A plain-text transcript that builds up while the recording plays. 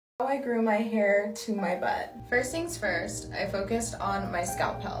How I grew my hair to my butt. First things first, I focused on my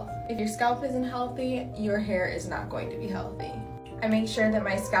scalp health. If your scalp isn't healthy, your hair is not going to be healthy. I make sure that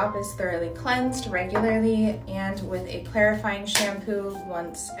my scalp is thoroughly cleansed regularly and with a clarifying shampoo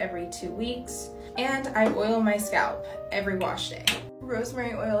once every 2 weeks. And I oil my scalp every wash day.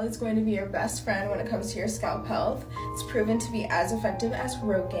 Rosemary oil is going to be your best friend when it comes to your scalp health. It's proven to be as effective as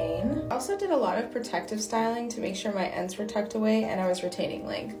Rogaine. I also did a lot of protective styling to make sure my ends were tucked away and I was retaining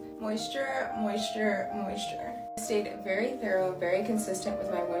length. Moisture, moisture, moisture. I stayed very thorough, very consistent with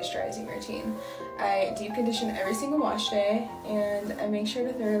my moisturizing routine. I deep condition every single wash day, and I make sure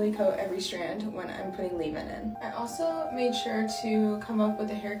to thoroughly coat every strand when I'm putting leave-in in. I also made sure to come up with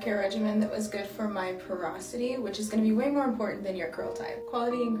a hair care regimen that was good for my porosity, which is going to be way more important than your curl type.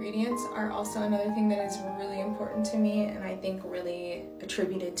 Quality ingredients are also another thing that is really important to me, and I think really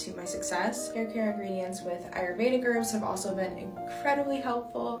attributed to my success. Hair care ingredients with Ayurvedic herbs have also been incredibly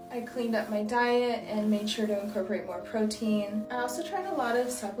helpful. I cleaned up my diet and made sure to incorporate more protein. I also tried a lot of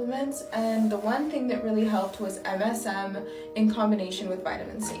supplements, and the one thing that really helped was MSM in combination with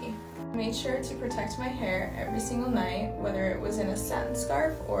vitamin C. I made sure to protect my hair every single night, whether it was in a satin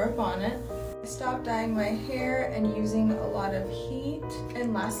scarf or a bonnet. I stopped dyeing my hair and using a lot of heat.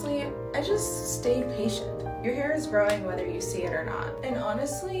 And lastly, I just stayed patient. Your hair is growing whether you see it or not. And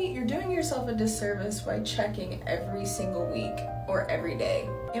honestly, you're doing yourself a disservice by checking every single week or every day.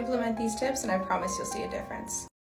 Implement these tips and I promise you'll see a difference.